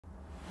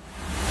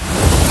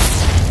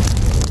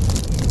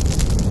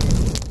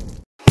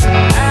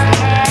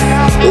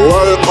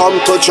come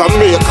to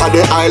Jamaica,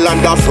 the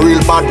island of real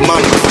bad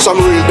man.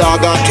 Some real dog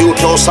at you,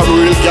 some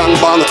real gang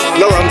bang.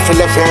 No run for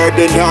the fair,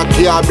 the dark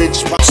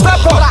garbage.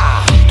 Step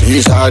up!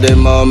 These are the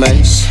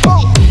moments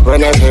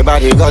when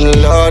everybody gun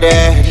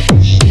loaded.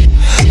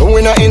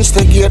 We not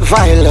instigate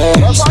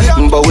violence,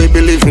 but we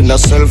believe in the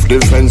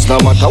self-defense no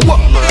matter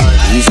what.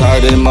 These are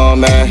the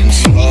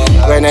moments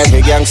when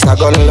every gangster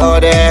gun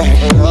loaded.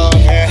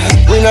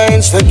 We not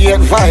instigate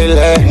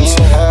violence,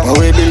 but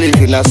we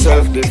believe in the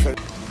self-defense.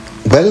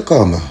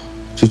 Welcome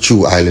to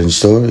True Island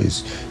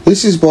Stories.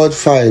 This is part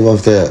 5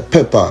 of the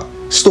Peppa,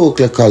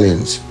 Stokely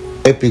Collins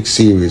epic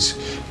series.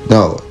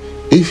 Now,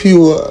 if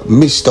you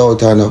missed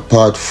out on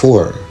part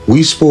 4,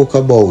 we spoke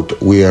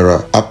about where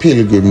a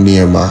pilgrim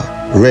named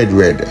Red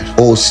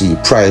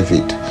OC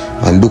Private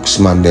and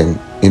Duxman them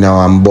in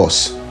our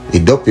bus. A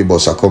dopey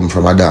bus a come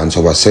from a dance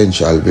over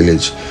Central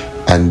Village,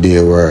 and they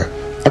were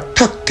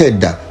attacked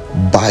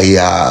by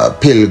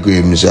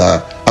pilgrims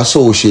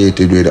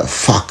associated with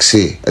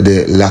Foxy,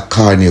 the La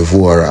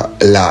Carnivora,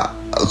 La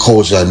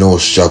Cosa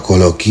Nostra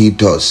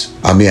Coloquitos.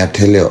 I may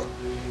tell you,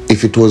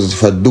 if it wasn't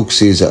for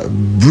Dux's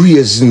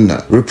brazen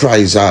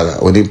reprisal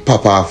when he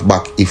pop off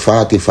back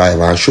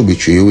E45 and should be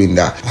through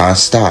window and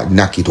start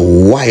knock it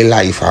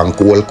wildlife and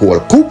cool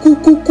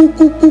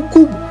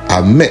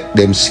I met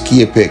them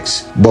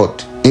scapex.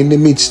 But in the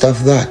midst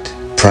of that,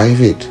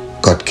 Private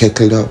got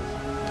keckled up.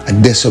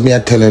 And that's what me I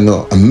telling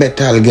you,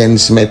 metal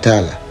against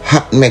metal,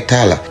 hot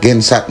metal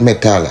against hot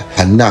metal,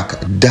 and knock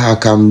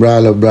dark and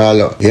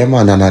brawler. Yeah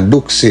man, and a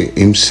Duxy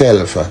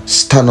himself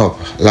stand up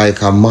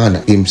like a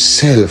man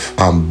himself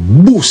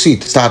and boost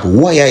it, start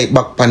wire it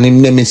back on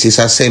him nemesis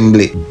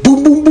assembly.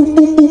 Boom boom boom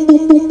boom boom boom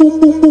boom boom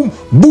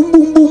boom boom boom boom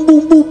boom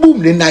boom boom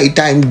boom. The night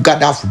time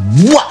got off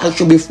what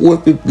should be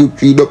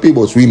 453 the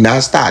people. We now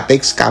start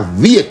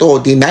excavate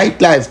out the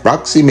nightlife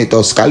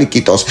proximitous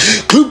calikitos.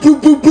 Club club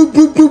club club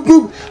club club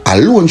club.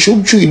 Alone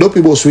should treat the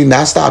people. We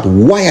now start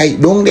wire it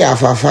down there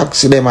for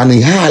fax them and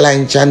the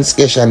hairline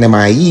transcation them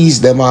and ease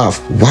them off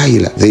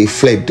while they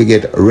fled to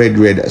get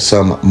Red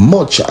some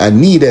much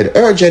needed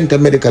urgent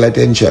medical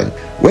attention.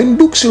 When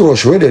Duxy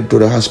rush Red to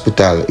the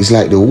hospital, it's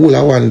like the whole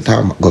of one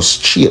time go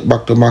straight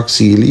back to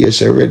Maxie.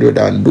 Say Red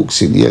and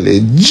Duxy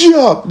nearly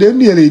jump. They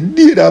nearly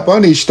did a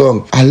punish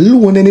tongue.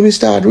 Alone enemy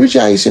start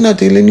rejoicing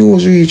until the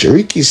news reach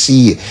Ricky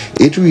C.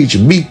 It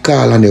reached Big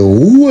Carl and the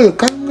whole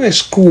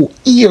Congress crew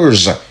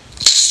ears.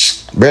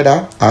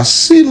 Brother, I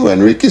seen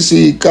when Ricky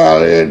C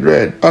call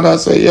Red and I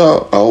say,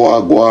 yo, I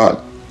want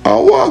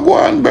go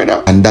on,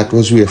 brother. And that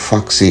was where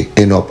Foxy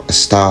end up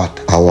start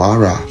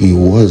Awara. He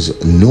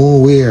was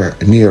nowhere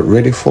near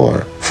ready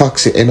for.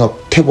 Foxy end up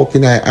tap up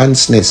in her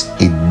ants nest.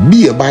 It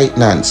be a bite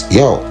nance.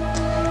 Yo,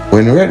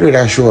 when Red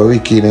I show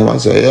Ricky, they want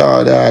to say,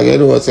 yo, dog, you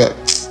know what's that?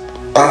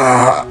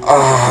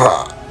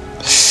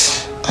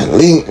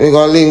 We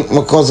gonna link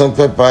my cousin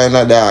Peppa and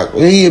a dog.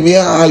 You hear me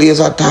always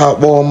a talk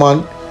about,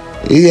 man.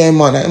 Yeah,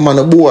 man,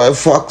 a boy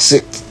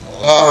Foxy.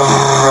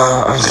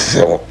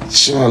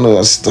 Trying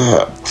to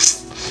start.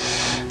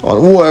 One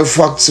boy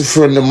Foxy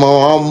friend of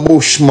mine,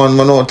 Bushman,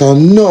 man, out of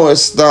nowhere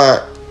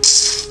start.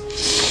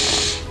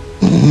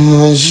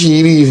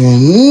 She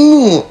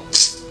even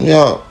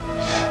yo,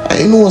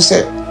 I know,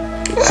 say,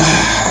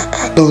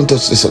 don't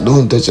touch this,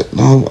 don't touch it.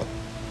 No,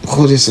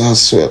 call this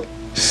as sweat.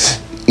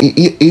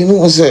 You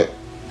know, say,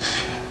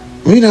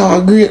 me now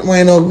a great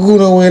mind, no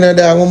good away in a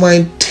dog, my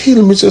mind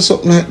tell me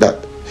something like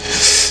that.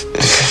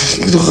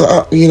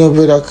 You know,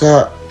 brother,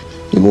 car.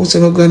 You must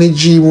have gone to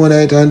gym one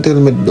night and tell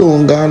me,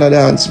 don't go on a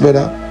dance,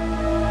 brother.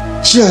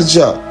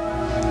 Jaja.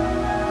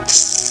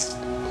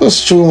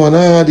 That's true, man.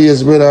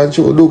 Nowadays, brother, and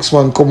true,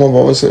 Duxman come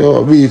over and say,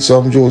 oh, beat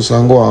some juice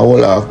and go and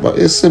hold off. But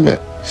you see me,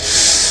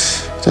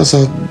 that's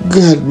a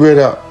God,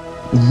 brother.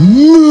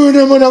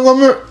 Murder, man, I'm going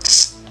to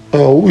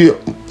oh, we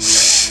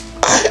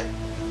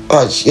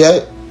watch,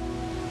 yeah.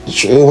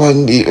 True,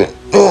 one day.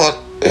 Oh,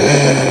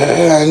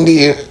 one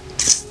day.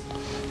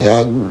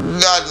 Yeah,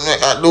 God,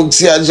 I look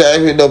see a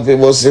drive it up,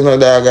 but you know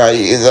that guy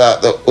is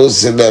at the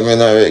pussy them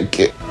in a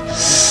Ricky.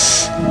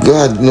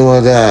 God know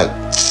that.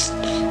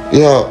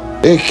 Yo,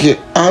 Ricky,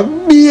 I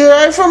be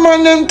right from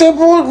man them tap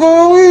out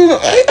my wheel.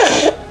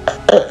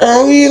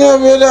 I know,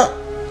 brother.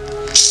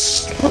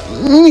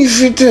 Me if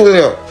you tell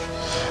you,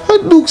 I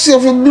look see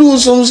if you blew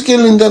some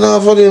skeleton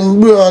off of them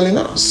brawling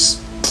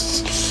us.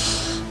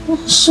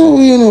 So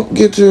you know,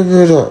 get your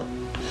brother.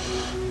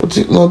 But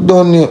it's not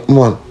done yet,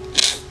 man.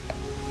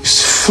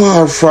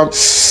 Far from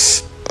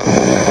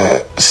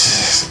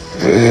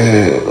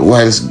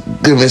whilst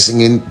grimacing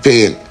in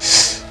pain.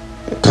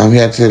 Come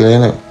here tell you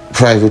know,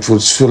 Private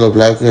foot fill up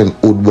like an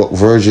Woodbuck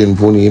virgin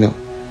pony, you know.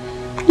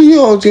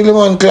 Yo, till the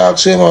man Clark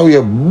say him we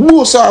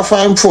boss off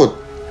him foot.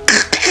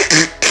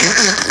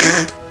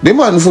 The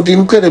man foot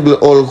incredible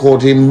all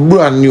coat him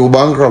brand new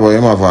bank robber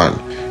him a van.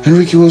 And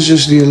Ricky was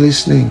just there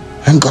listening.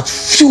 and got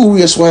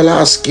furious while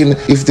asking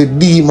if the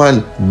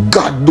demon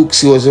God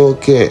Duxie was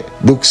okay.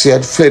 Duxie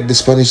had fled the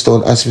Spanish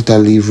Town Hospital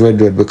leave Red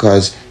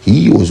because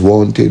he was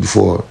wanted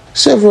for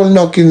several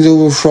knockings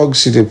over Frog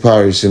City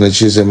Parish in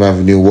Chisholm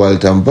Avenue,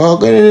 Walton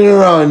Park, and in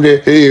around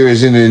the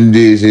areas in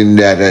this in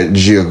that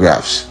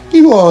geographs.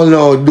 You all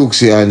know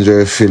Duxie hands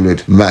were filled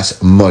with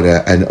mass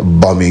murder and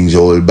bombings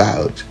all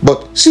about.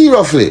 But see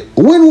roughly,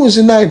 when was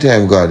the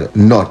nighttime God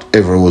not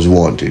ever was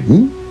wanted?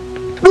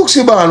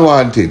 Duxie born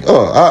wanted.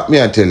 Oh,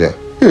 me I tell you.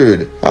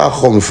 Heard, I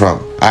come from.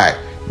 Alright,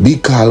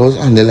 Big Carl was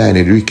on the line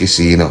with Ricky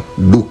C,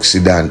 Duxie,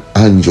 Dan,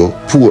 Anjo,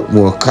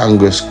 Portmore,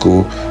 Congress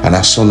Crew, and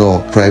a son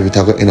of private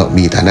I got up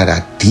meet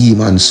another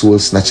demon soul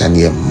snatcher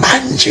named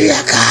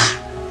Mandriaka.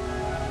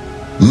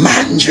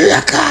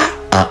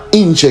 And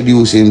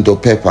introduce him to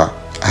Peppa.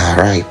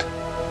 Alright.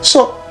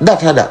 So,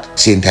 that.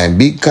 Same time,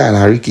 Big Carl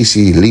and Ricky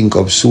C link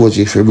up Soji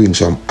if you bring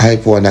some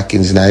hypo and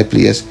Atkins in our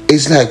place.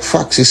 It's like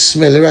Foxy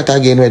smell rat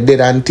again with dead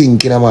and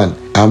thinking, man.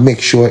 And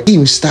make sure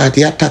him start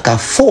the attack a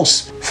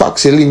force.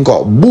 Foxy link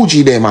up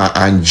Bougie them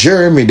and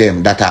Jeremy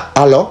them that are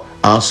allo.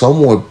 And some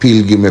more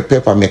pilgrim with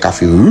Peppa make a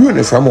feel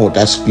run from out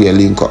a square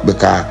link up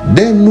because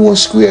them know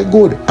square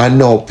good. And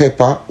now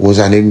Peppa was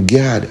an him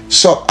guard.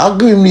 So, I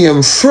give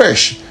him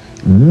fresh.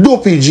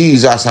 Dopey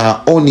Jesus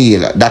and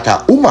O'Neill, that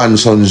a woman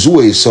son,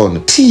 Zoe's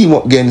son, team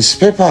up against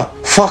Peppa.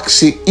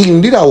 Foxy in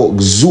did a work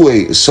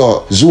Zoe,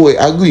 so Zoe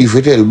agree to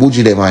tell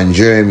Bougie them and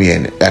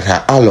Jeremy that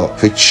a allow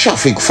for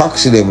traffic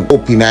Foxy them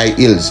up in high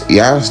hills.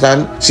 You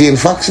understand? Seeing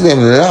Foxy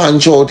them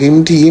launch out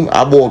him team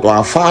about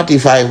a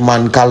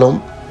 45-man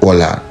column.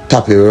 Hold on,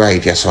 tap it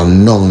right here, so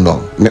no.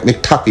 Make me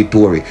tap it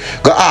Tory.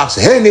 Go ask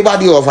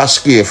anybody of a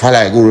square for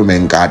like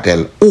Gurumen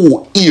Cartel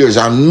who hears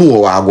and know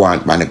what I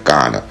want by the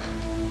corner.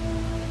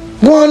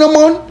 Go on,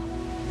 man.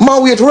 Ma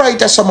wait right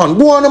there, someone.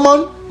 Go on,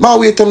 man. Ma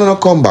wait till you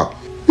come back.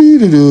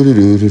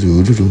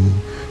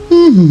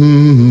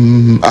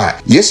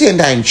 Alright, you see in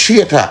time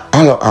traitor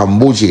Allo and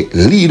Bougie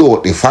lead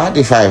out the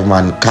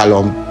 45-man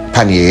column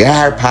pan the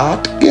yard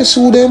part. Guess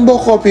who them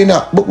buck up in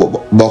a?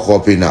 Buck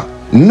up in a.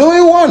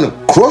 No one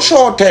crush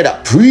out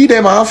Ted. Pre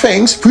them and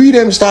things. Pre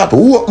them start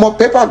whoop my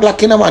Peppa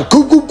Glock in a man.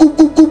 Coop.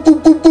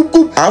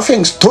 And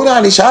things turn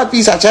on the short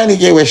piece of Chinese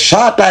cake with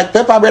short like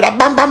pepper bread.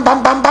 Bam.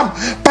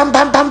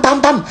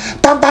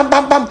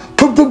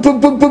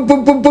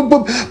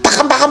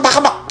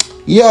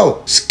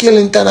 Yo,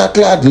 skeleton a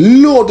clad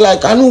load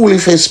like an unholy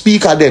face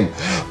speaker them.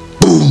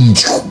 Boom.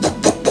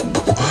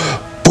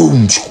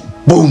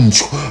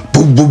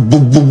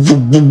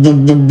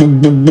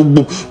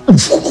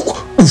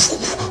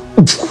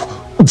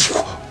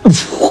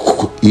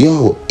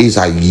 Yo, is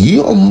a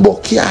young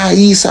buck here,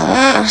 he's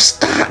a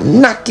start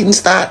knocking,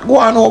 start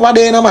going over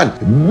there, man.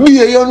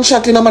 Be a young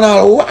shot in a man,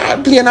 all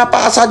playing a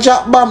pass a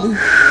drop bomb.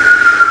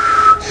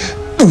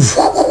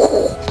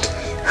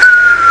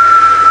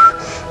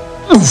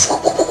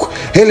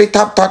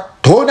 Helicopter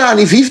turn on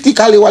the 50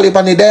 caliber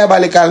and the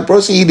diabolical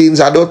proceedings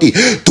are dirty.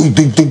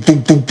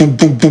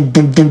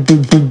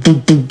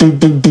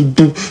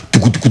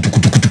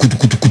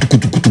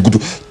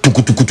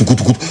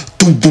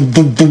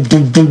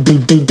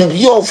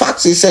 Yo,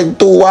 Foxy sent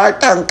to war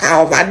tank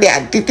over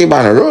there. Titi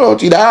man roll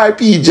out with the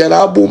RPG and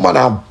a boom and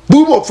a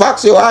boom up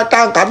Foxy war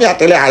tank. I'm here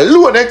tell you a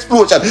load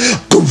explosion.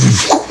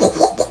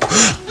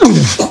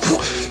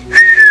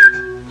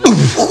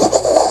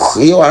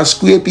 Yo, and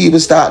square people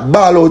start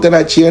ball out in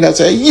a chair and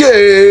say, yeah,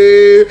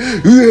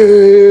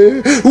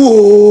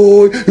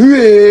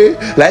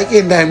 like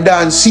in time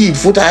dance seed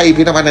foot hype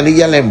in a man and the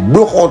yell them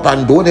broke out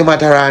and don't them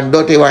matter and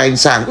dirty wine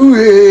sang.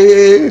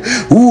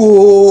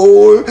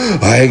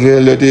 I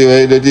girl dirty.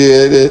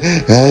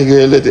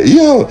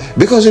 Yo,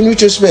 because in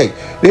retrospect,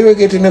 they were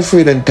getting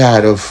afraid and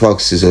tired of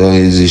Foxes or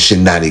his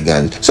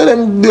shenanigans. So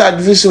them glad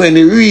this when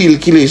the real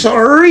killers, so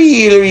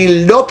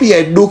real dopey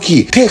and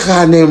dookie, take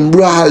on them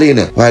brawling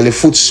while the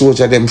foot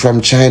soldier them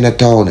from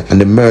Chinatown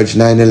and the merged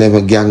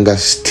 9/11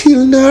 gangers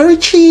still not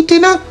retreat,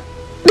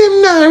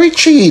 Them not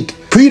retreat.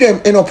 Pre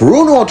them end up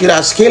run out with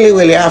a skelly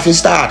where they have to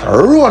start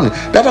run.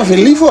 That have to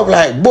lift up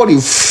like body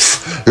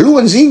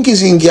loan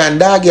zinky and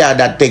doggy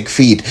that take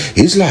feet.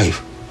 His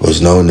life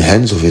was now in the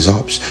hands of his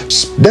ops.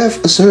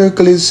 Death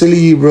circled his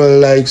cerebral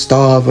like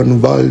starving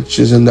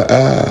vultures in the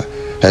air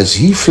as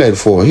he fled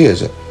for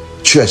his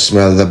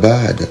smell the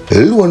bad.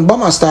 Lone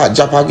bomber start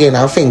jump again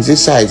and things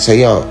this side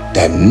say, yo,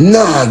 them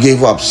nah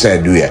give up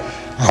said we. A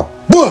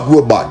bad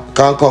we bad.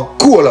 Can't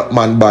call up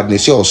man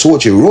badness. Yo, so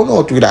she run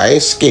out with a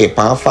escape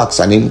and Fox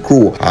and him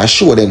crew and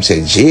show them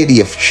say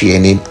JDF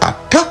training a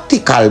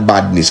tactical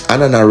badness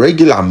and a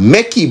regular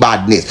Meki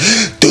badness.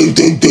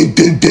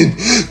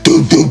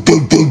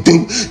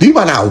 The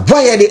man a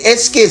wire the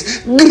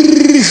SKs.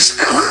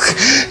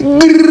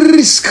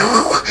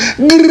 Come.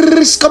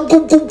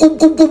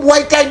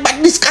 White light,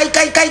 but this kai.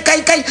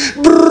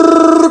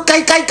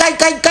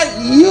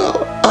 Yo,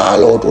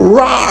 all out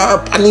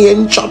rap and he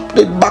enchopped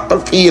the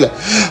battlefield.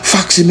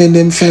 Foxy men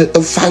them felt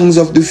the fangs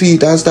of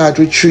defeat and start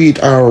retreat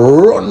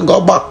and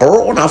go back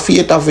round a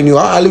Faith Avenue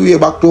all the way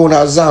back to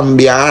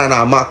Zambia and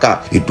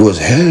Amaka. It was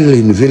hell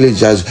in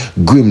village as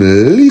Grim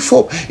lift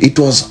up. It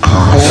was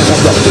all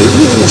over the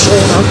loose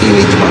on a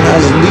village man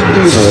as the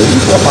Grim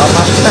lift up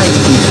about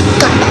 90.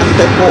 Got at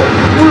the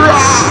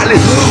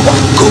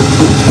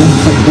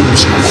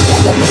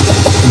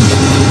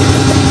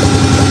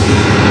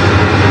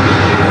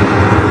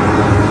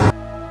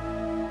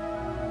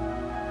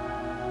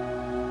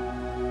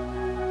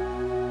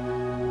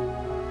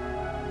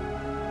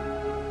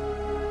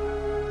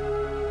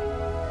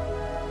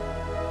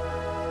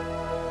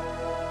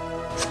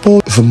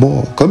for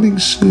more coming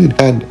soon.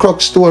 And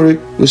Croc's story,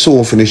 we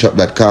so finish up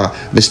that car.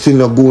 We still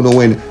not going to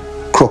when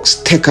Croc's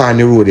take on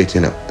the road it,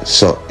 you know.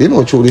 So, you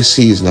know, through the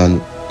season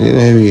and, you know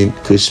what I mean,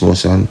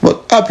 Christmas and,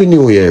 but Happy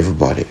New Year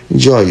everybody.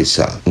 Enjoy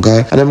yourself,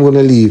 okay? And I'm going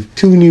to leave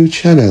 2 new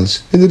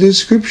channels in the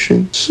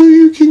description so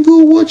you can go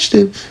watch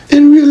them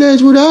and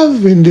realize what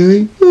I've been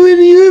doing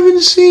when you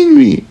haven't seen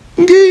me,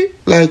 okay?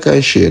 Like I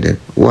share them.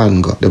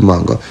 One go, the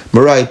mango.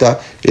 My writer,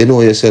 you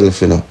know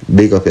yourself, you know.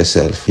 Big up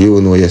yourself.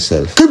 You know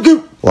yourself. Keep.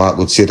 What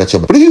would say that?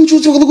 But if you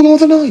choose to go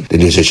another night,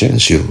 then there's a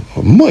chance you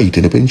might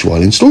in a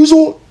eventual in stories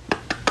or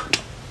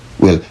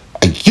well,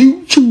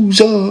 you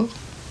choose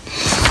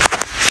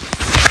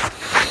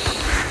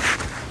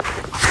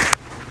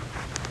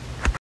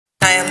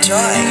I am Joy.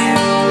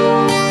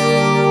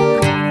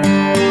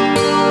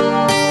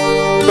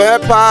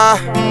 Peppa,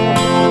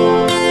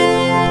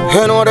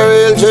 you know the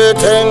real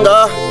J-thing,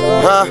 huh?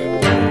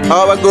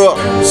 How I grow up,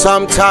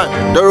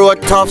 sometime the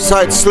road tough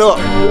side slow.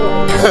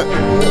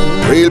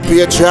 Real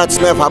patriots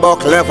never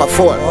buck, never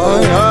fall.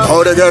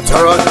 How they get to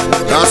run,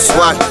 that's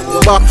why.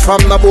 Back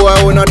from the boy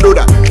who no do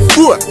that.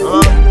 Boy,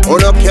 who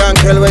no can't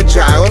kill with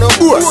joy, who no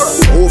boy.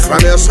 Who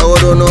from your soul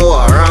don't know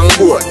a wrong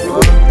boy.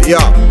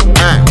 Yeah,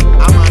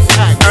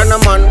 and a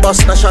man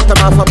bust a shot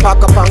him off a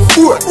pack up and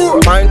boy.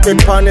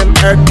 Pointed on him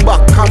head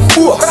back and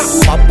boy.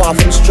 Pop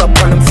off him strap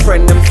on him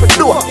friend him for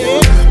door.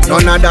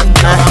 None of that,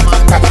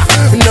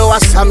 no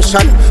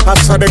assumption, I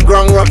saw the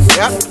ground run,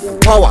 yeah.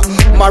 Power,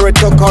 married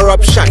to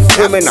corruption.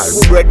 Criminal,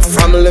 bred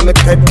from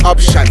limited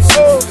options.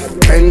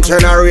 10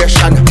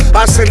 generation,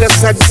 I see the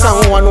said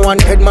someone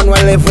wanted man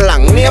will live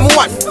long. Name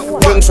one.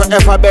 Things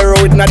forever bury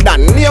with no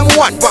done. Name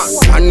one.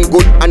 And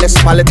good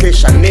honest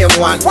politician. Name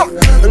one.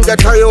 And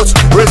get a youth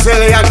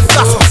resilient.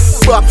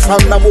 Back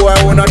from the boy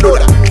who no do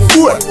that.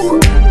 Boy,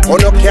 who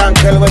no can't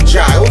kill with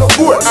joy. Who no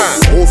boy.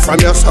 Who from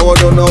your soul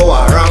don't know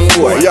a wrong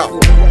boy. Yo,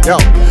 a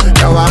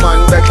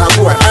man better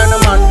boy. And a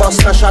man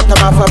bust a shot him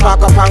off a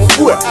back up and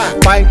boy.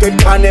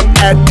 Pointed on him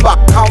head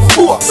back and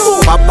boy.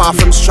 Pop off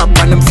him strap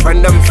on him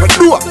friend them for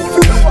door.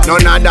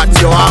 None of that,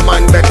 yo, a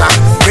man better.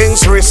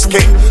 Things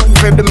risky,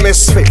 for the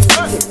misfit.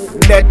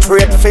 Death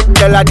rate fit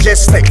the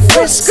logistic.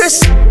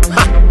 Chris,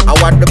 I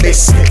want the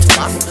biscuit.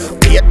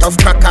 Plate of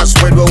crackers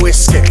with the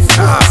whiskey.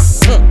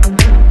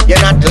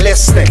 You're not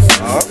listening.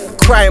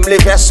 Crime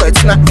live here, so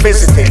it's not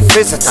visiting.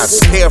 Visitors,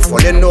 careful,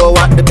 you know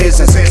what the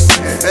business is.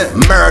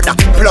 Murder,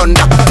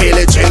 plunder,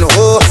 pillaging,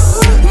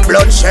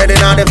 bloodshed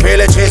in all the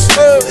villages.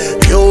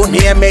 You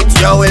name it,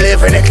 yo, we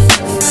live in it.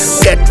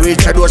 Death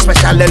reach a door,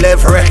 special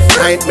delivery.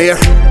 Nightmare,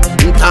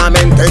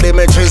 tormented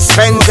images.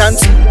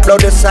 Vengeance,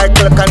 bloody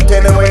cycle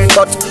continuing.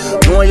 But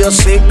know you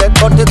seek that,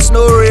 but it's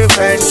no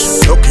revenge.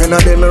 Looking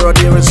at the mirror,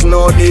 there is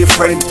no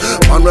different.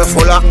 One way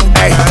full of,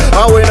 hey,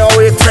 and we know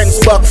we friends.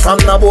 Back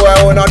from the boy,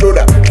 who no do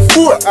that.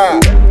 Who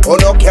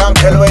no can't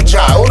kill with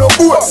joy, who no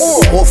boy.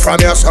 Who from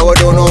your soul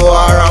don't know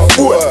around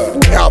boy.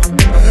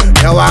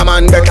 Now a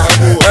man better.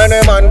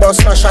 Any man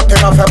bust a shot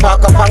him off a back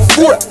up and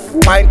boy.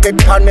 Pointed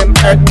on him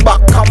head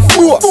back and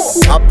boy.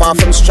 Pop off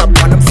him strap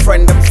on him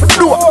friend him for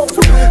door.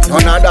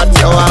 None of that,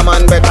 yo, a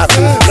man better.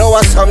 No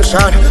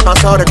assumption, I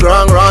saw the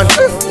ground run.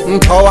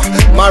 Power,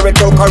 married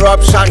to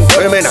corruption.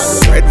 Criminal,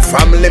 bred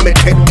from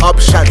limited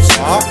options.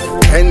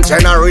 10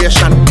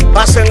 generation,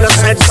 passing the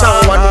said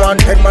someone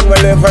wanted man will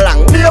live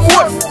long. Name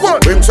one,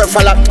 brings a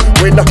fella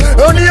with the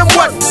name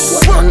one.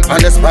 One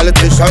honest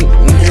politician,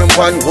 name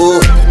one who.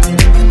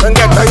 And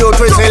get a youth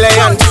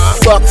resilient.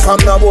 Back from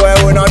the boy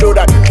who no do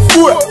that.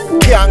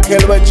 Can't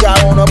kill with joy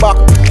on the back.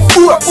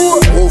 Who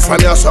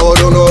from your soul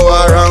don't know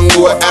a wrong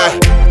boy.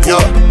 Yo,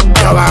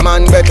 a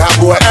man better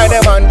boy. Any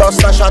man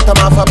bust a shot him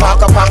off a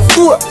back up and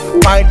boy.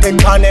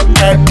 Pointed on him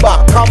head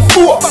back and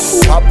boy.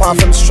 Pop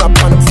off him strap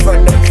on him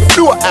friend him for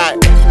door.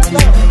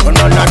 None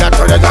of that,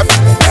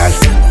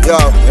 yo,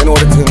 you know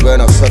the thing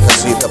going on, suck a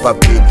seat up a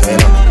beat, you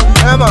know.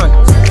 Hey man,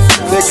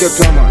 take your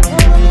time man.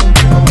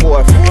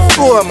 Boy,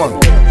 man.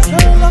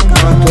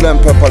 To them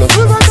Peppa.